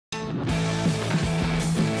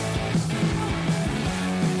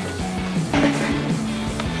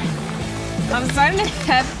I'm starting to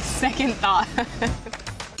have second thought.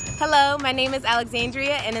 Hello, my name is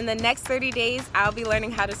Alexandria, and in the next 30 days, I'll be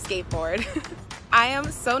learning how to skateboard. I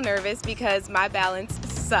am so nervous because my balance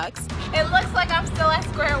sucks. It looks like I'm still at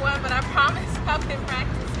square one, but I promise I've been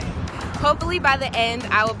practicing. Hopefully by the end,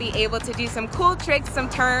 I will be able to do some cool tricks, some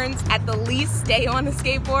turns, at the least stay on the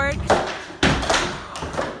skateboard.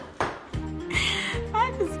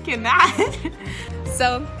 I just cannot.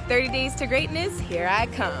 So, 30 days to greatness, here I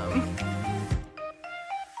come.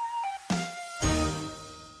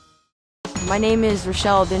 My name is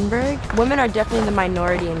Rachelle Vinberg. Women are definitely the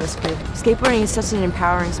minority in this group. Skateboarding is such an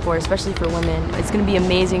empowering sport, especially for women. It's going to be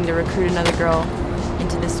amazing to recruit another girl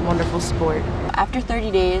into this wonderful sport. After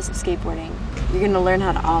 30 days of skateboarding, you're going to learn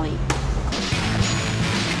how to Ollie.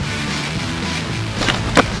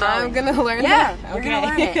 I'm going to learn that? Yeah, you're going to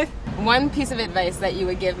learn it. One piece of advice that you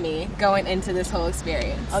would give me going into this whole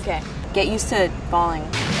experience. Okay, get used to falling.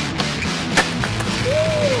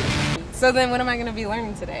 So then what am I going to be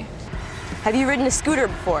learning today? Have you ridden a scooter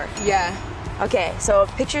before? Yeah. Okay, so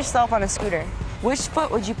picture yourself on a scooter. Which foot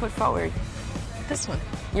would you put forward? This one.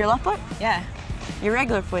 Your left foot? Yeah. Your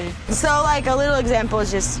regular foot. So like a little example is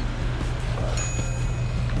just...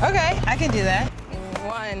 Okay, I can do that.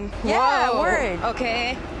 One. Yeah, Whoa. word.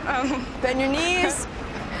 Okay. Bend your knees.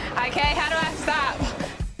 Okay, how do I stop?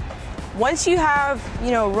 Once you have,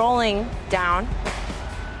 rolling down,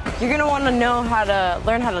 you're gonna want to know how to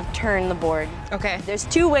learn how to turn the board. Okay. There's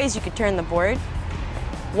two ways you could turn the board.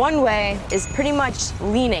 One way is pretty much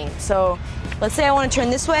leaning. So let's say I want to turn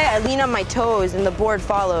this way, I lean on my toes and the board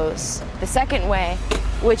follows. The second way,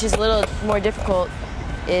 which is a little more difficult,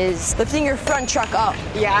 is lifting your front truck up.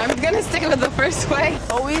 Yeah, I'm gonna stick with the first way.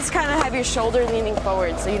 Always kind of have your shoulder leaning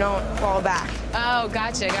forward so you don't fall back. Oh,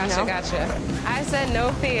 gotcha. I said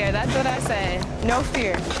no fear, that's what I said. No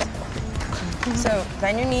fear. So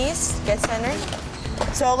bend your knees, get centered.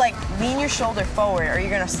 So like lean your shoulder forward or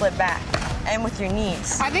you're gonna slip back. And with your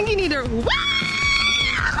knees. I think you need to...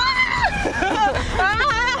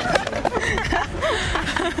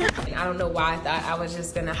 I don't know why I thought I was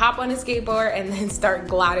just gonna hop on a skateboard and then start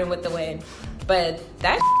gliding with the wind. But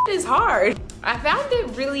that is hard. I found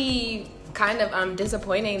it really kind of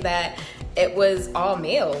disappointing that it was all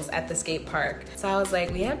males at the skate park. So I was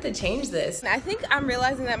like, we have to change this. I think I'm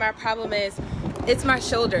realizing that my problem is, it's my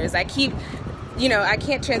shoulders. I keep, I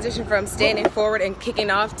can't transition from standing forward and kicking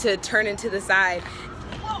off to turning to the side.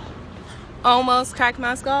 Almost cracked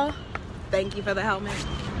my skull. Thank you for the helmet.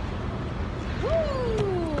 Woo.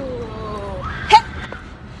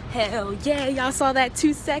 Hell yeah, y'all saw that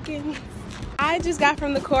 2 seconds. I just got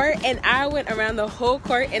from the court and I went around the whole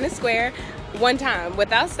court in a square one time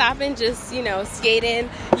without stopping, just, skating,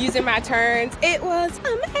 using my turns. It was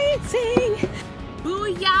amazing.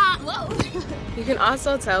 Booyah! Whoa! You can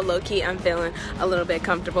also tell low-key I'm feeling a little bit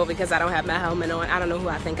comfortable because I don't have my helmet on. I don't know who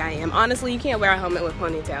I think I am. Honestly, you can't wear a helmet with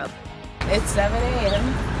ponytail. It's 7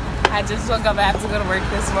 a.m. I just woke up. I have to go to work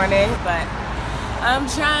this morning, but I'm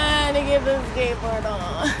trying to get this skateboard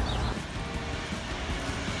on.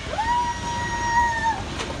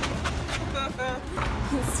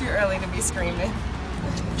 It's too early to be screaming.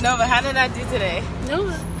 No, but how did I do today? No,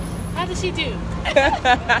 how did she do?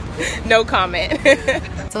 No comment.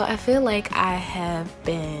 So I feel like I have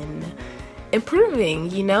been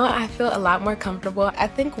improving, I feel a lot more comfortable. I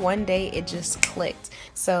think one day it just clicked.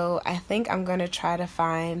 So I think I'm gonna try to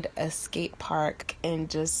find a skate park and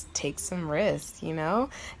just take some risks,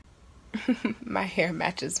 My hair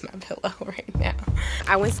matches my pillow right now.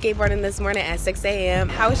 I went skateboarding this morning at 6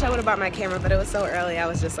 a.m. I wish I would have brought my camera, but it was so early. I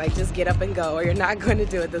was just like, just get up and go, or you're not going to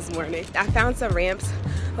do it this morning. I found some ramps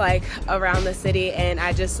like around the city and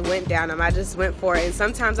I just went down them. I just went for it. And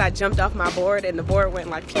sometimes I jumped off my board and the board went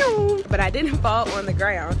like, pew, but I didn't fall on the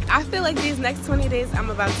ground. I feel like these next 20 days, I'm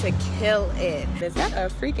about to kill it. Is that a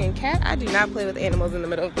freaking cat? I do not play with animals in the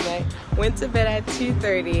middle of the night. Went to bed at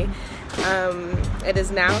 2:30. It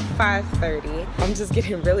is now 5:30. I'm just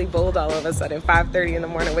getting really bold all of a sudden. 5:30 in the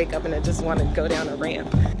morning, wake up and I just want to go down a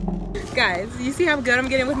ramp. Guys, you see how good I'm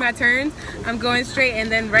getting with my turns? I'm going straight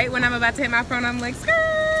and then right when I'm about to hit my front, I'm like,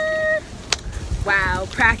 skirt. Wow,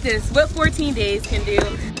 practice. What 14 days can do.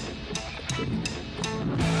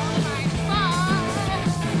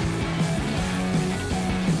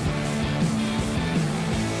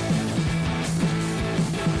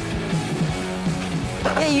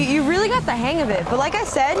 Yeah, you really got the hang of it. But like I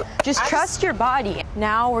said, just trust your body.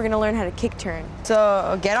 Now we're gonna learn how to kick turn.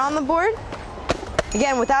 So get on the board.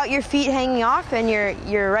 Again, without your feet hanging off and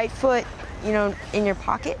your right foot you know, in your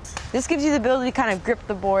pocket. This gives you the ability to kind of grip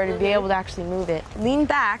the board and be able to actually move it. Lean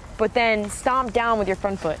back, but then stomp down with your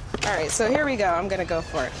front foot. All right, so here we go. I'm gonna go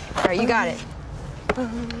for it. All right, you got it.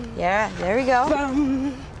 Yeah, there we go.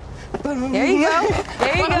 There you go.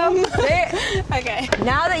 There you go. There. Okay.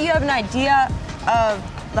 Now that you have an idea of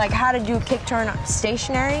like how to do a kick turn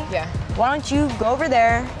stationary, Yeah. why don't you go over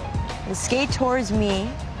there and skate towards me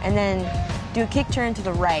and then do a kick turn to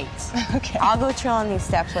the right. Okay. I'll go chill on these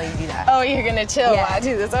steps while you do that. Oh, you're gonna chill Yeah. while I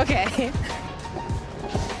do this. Okay.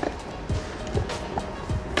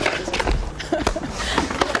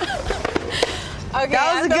 Okay,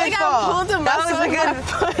 That was a good fall. That was a good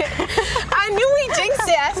foot. I knew we jinxed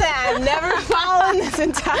it. I said I've never fallen this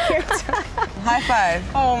entire time. High five.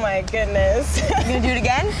 Oh my goodness. You gonna do it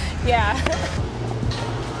again? Yeah.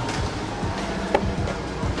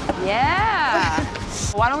 Yeah.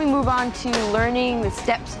 Why don't we move on to learning the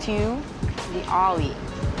steps to the ollie?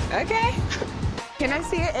 Okay. Can I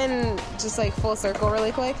see it in just like full circle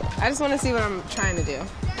really quick? I just want to see what I'm trying to do.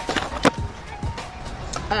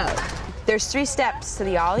 Oh. There's 3 steps to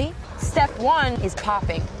the ollie. Step 1 is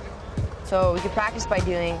popping. So we can practice by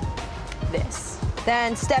doing this.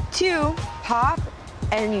 Then step 2, pop,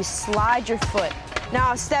 and you slide your foot.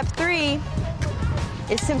 Now step 3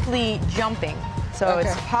 is simply jumping. So Okay.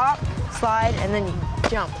 it's pop, slide, and then you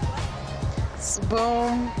jump.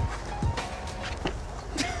 Boom.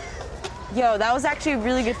 Yo, that was actually a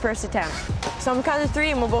really good first attempt. So on the count of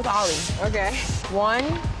 3 and we'll both ollie. Okay. 1,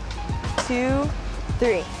 2,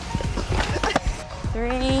 3.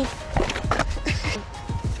 3.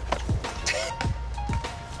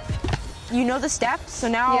 You know the steps, so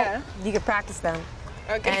now Yeah. you can practice them.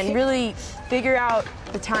 Okay. And really figure out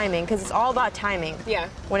the timing, because it's all about timing Yeah.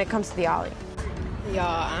 when it comes to the ollie.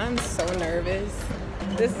 Y'all, I'm so nervous.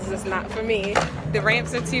 This is just not for me. The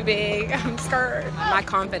ramps are too big. I'm scared. My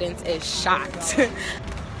confidence is shot.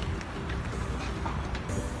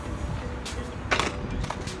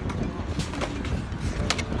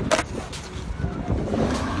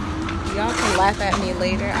 Y'all can laugh at me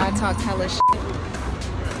later. I talked hella shit.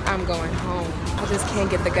 I'm going home. I just can't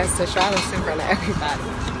get the guts to try this in front of everybody.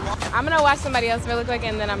 I'm gonna watch somebody else really quick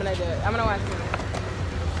and then I'm gonna do it. I'm gonna watch him.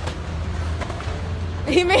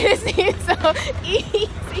 He made it seem so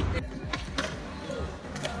easy.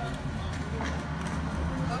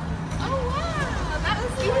 Oh wow, that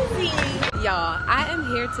was easy. Y'all, I am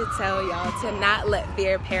here to tell y'all to not let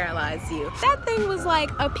fear paralyze you. That thing was like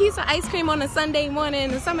a piece of ice cream on a Sunday morning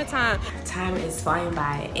in the summertime. Time is flying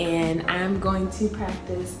by and I'm going to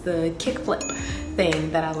practice the kickflip thing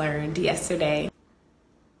that I learned yesterday.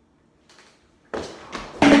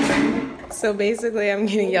 So basically I'm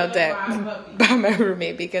getting yelled at by my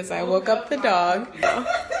roommate because I woke up the dog.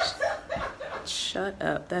 Shut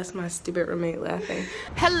up, that's my stupid roommate laughing.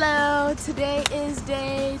 Hello, today is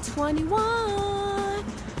day 21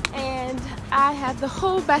 and I have the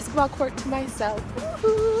whole basketball court to myself.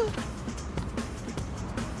 Woo-hoo.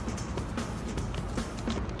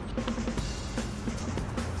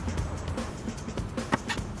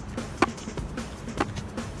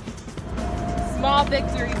 Small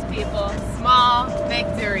victories, people. Small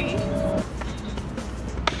victories.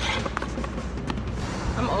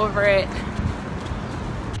 I'm over it.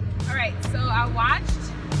 Alright, so I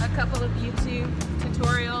watched a couple of YouTube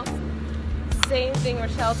tutorials. Same thing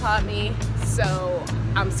Rachelle taught me, so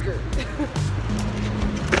I'm screwed.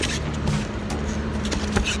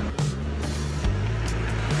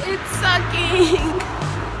 It's sucking.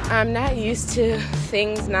 I'm not used to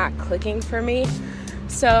things not clicking for me.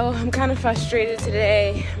 So I'm kind of frustrated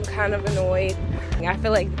today. I'm kind of annoyed. I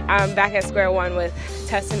feel like I'm back at square one with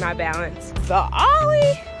testing my balance. The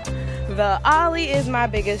ollie is my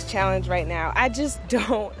biggest challenge right now. I just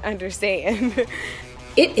don't understand.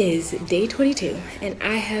 It is day 22 and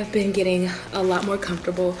I have been getting a lot more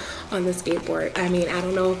comfortable on the skateboard. I mean, I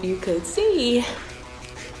don't know if you could see,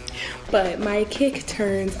 but my kick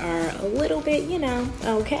turns are a little bit, you know,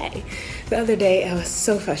 okay. The other day I was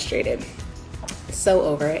so frustrated. So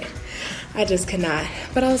over it. I just could not.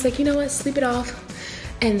 But I was like, you know what, sleep it off.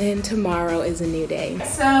 And then tomorrow is a new day.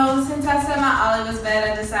 So since I said my ollie was bad,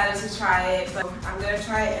 I decided to try it. But I'm gonna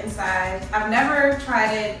try it inside. I've never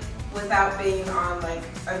tried it without being on like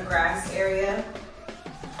a grass area.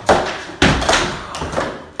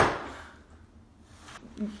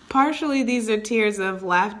 Partially these are tears of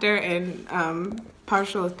laughter and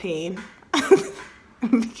partial of pain.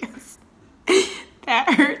 Because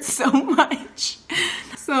that hurts so much.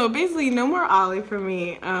 So basically no more ollie for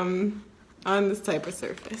me on this type of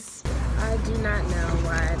surface. I do not know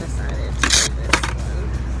why I decided to do this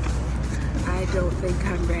one. I don't think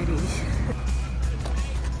I'm ready.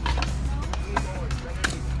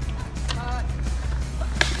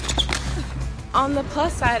 on the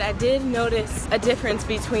plus side, I did notice a difference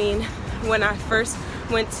between when I first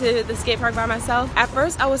went to the skate park by myself. At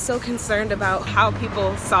first, I was so concerned about how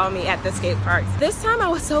people saw me at the skate park. This time I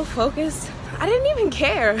was so focused, I didn't even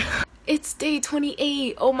care. It's day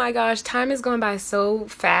 28. Oh my gosh, time is going by so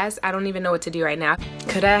fast. I don't even know what to do right now.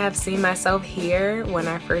 Could I have seen myself here when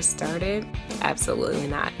I first started? Absolutely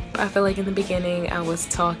not. I feel like in the beginning, I was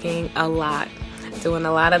talking a lot, doing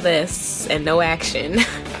a lot of this and no action.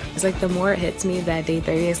 It's like the more it hits me that day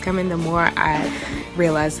 30 is coming, the more I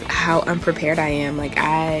realize how unprepared I am. Like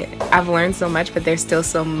I've learned so much, but there's still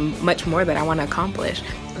so much more that I want to accomplish.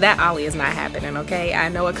 That Ollie is not happening, okay? I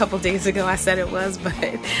know a couple days ago I said it was, but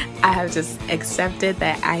I have just accepted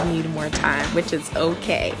that I need more time, which is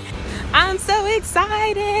okay. I'm so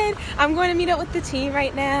excited. I'm going to meet up with the team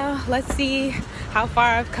right now. Let's see how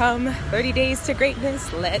far I've come. 30 days to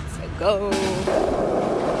greatness. Let's go.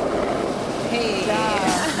 Hey.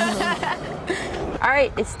 All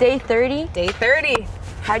right, it's day 30. Day 30.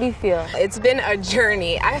 How do you feel? It's been a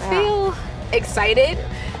journey. I feel excited,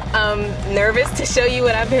 nervous to show you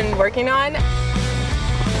what I've been working on.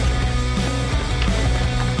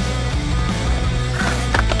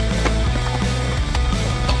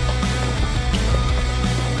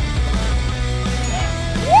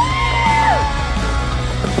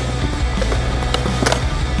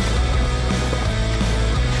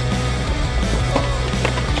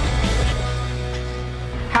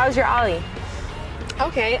 How's your Ollie?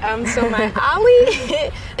 Okay, so my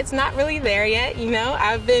Ollie, it's not really there yet, you know?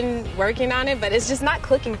 I've been working on it, but it's just not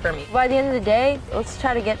clicking for me. By the end of the day, let's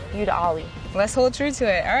try to get you to Ollie. Let's hold true to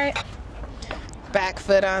it, all right? Back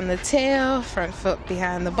foot on the tail, front foot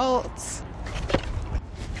behind the bolts.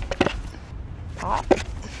 Pop.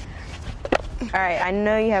 All right, I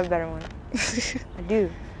know you have a better one. I do.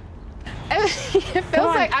 It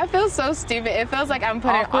feels like, I feel so stupid. It feels like I'm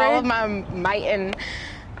putting all of my might and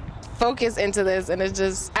focus into this, and it's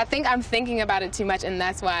just, I think I'm thinking about it too much, and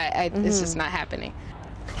that's why it's just not happening.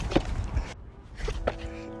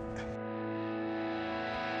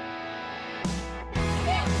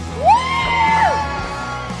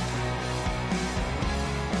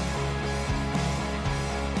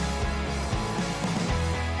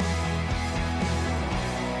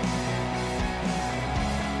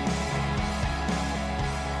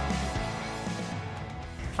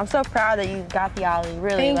 I'm so proud that you got the Ollie,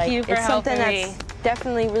 really. Thank you for it's something helping that's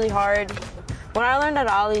definitely really hard. When I learned how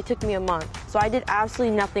to Ollie, it took me a month. So I did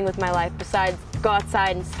absolutely nothing with my life besides go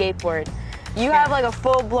outside and skateboard. You have like a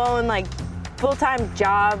full-blown, like, full-time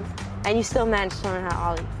job, and you still managed to learn how to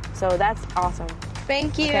Ollie. So that's awesome.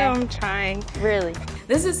 Thank you, okay. I'm trying. Really.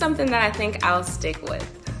 This is something that I think I'll stick with,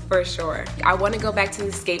 for sure. I want to go back to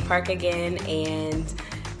the skate park again and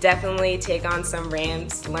definitely take on some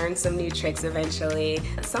ramps, learn some new tricks eventually.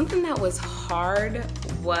 Something that was hard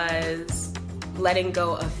was letting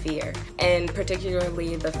go of fear, and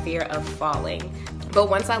particularly the fear of falling. But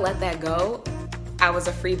once I let that go, I was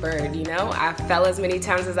a free bird, you know? I fell as many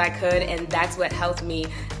times as I could, and that's what helped me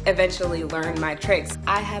eventually learn my tricks.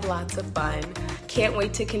 I had lots of fun. Can't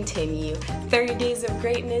wait to continue. 30 days of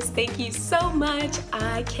greatness, thank you so much.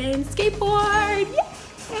 I can skateboard,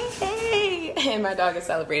 yay! And my dog is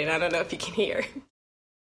celebrating, I don't know if you can hear.